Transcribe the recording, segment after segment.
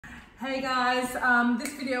Hey guys,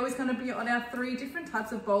 this video is going to be on our 3 different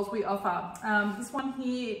types of bowls we offer. This one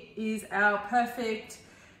here is our perfect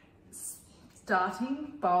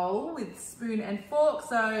starting bowl with spoon and fork.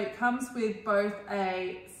 So it comes with both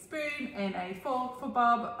a spoon and a fork for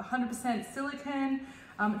Bub, 100% silicone.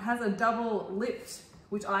 It has a double lipped,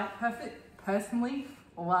 which I personally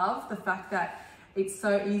love the fact that it's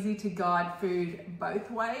so easy to guide food both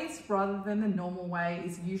ways rather than the normal way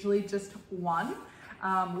is usually just one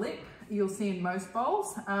lip you'll see in most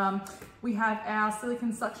bowls. We have our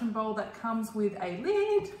silicone suction bowl that comes with a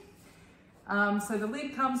lid. So the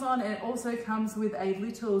lid comes on and it also comes with a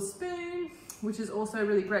little spoon, which is also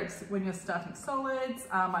really great when you're starting solids.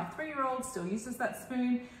 My 3-year-old still uses that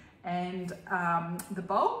spoon and the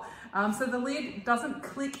bowl. So the lid doesn't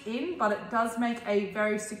click in, but it does make a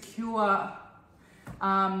very secure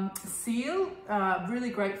seal. Really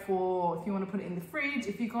great for if you want to put it in the fridge.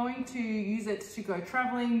 If you're going to use it to go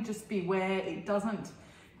traveling, just beware it doesn't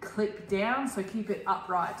clip down, so keep it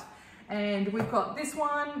upright. And we've got this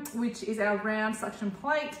one, which is our round suction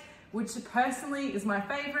plate, which personally is my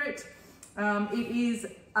favorite. It is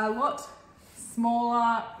a lot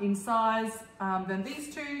smaller in size than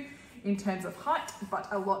these two in terms of height, but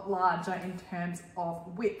a lot larger in terms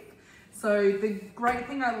of width. So the great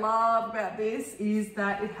thing I love about this is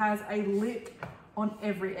that it has a lip on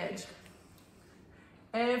every edge.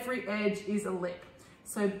 Every edge is a lip.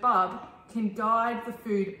 So Bub can guide the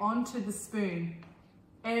food onto the spoon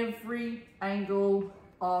every angle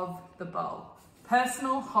of the bowl.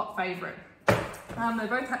 Personal hot favorite.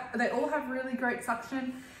 They all have really great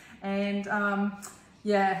suction, and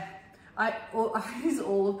yeah, I use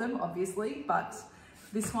all of them obviously, but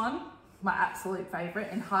this one, my absolute favorite,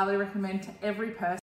 and highly recommend to every person.